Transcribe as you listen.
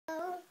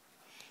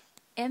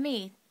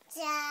Emme,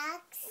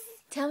 Jax.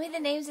 tell me the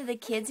names of the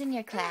kids in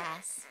your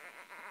class.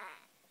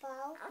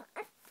 Bo.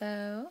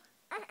 Bo,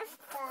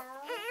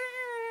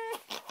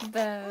 Bo. Bo,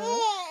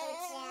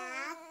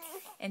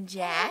 And and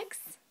Jax. Jax,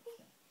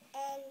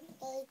 And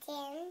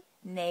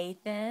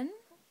Nathan,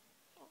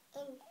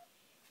 And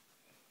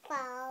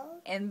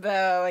Bo. and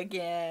Bo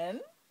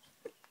again.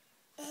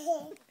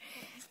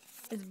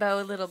 Is Bo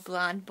a little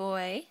blonde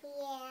boy?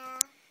 Yeah.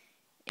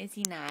 Is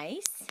he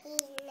nice?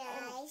 He's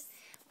nice.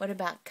 What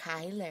about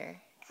Kyler?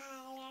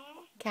 Kyler.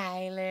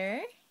 Kyler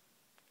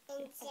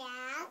And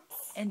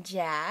Jax. and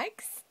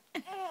Jax.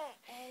 And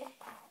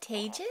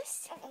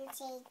Tages?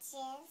 Tages.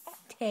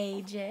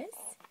 Tages.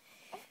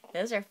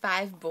 Those are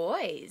 5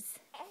 boys.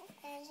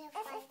 Those are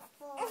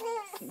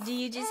 5 boys. Do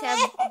you just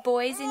have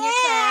boys in your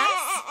class?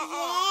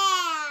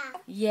 Yeah.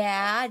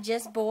 Yeah,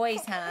 just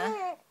boys,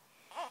 huh?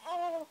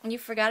 And you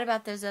forgot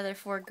about those other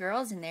 4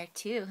 girls in there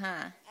too,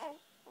 huh?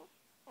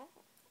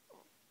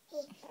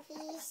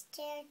 He's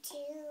there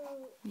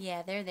too.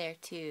 Yeah, they're there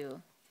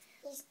too.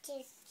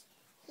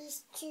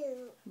 He's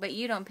 2. But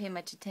you don't pay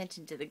much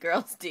attention to the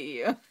girls, do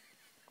you?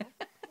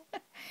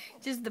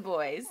 Just the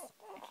boys.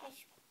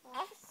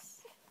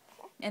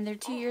 And they're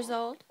 2 years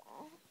old?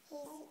 He's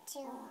a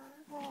 2.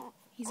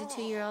 He's a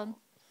 2-year-old?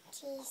 He's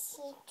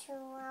a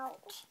 2-year-old.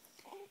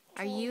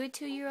 Are you a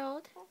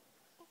 2-year-old?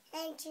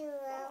 I'm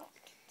 2-year-old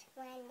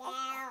right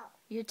now.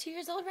 You're 2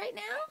 years old right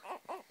now?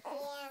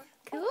 Yeah.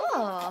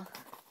 Cool.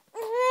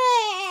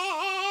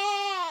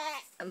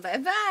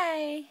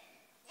 Bye-bye.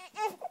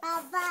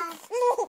 Bye-bye.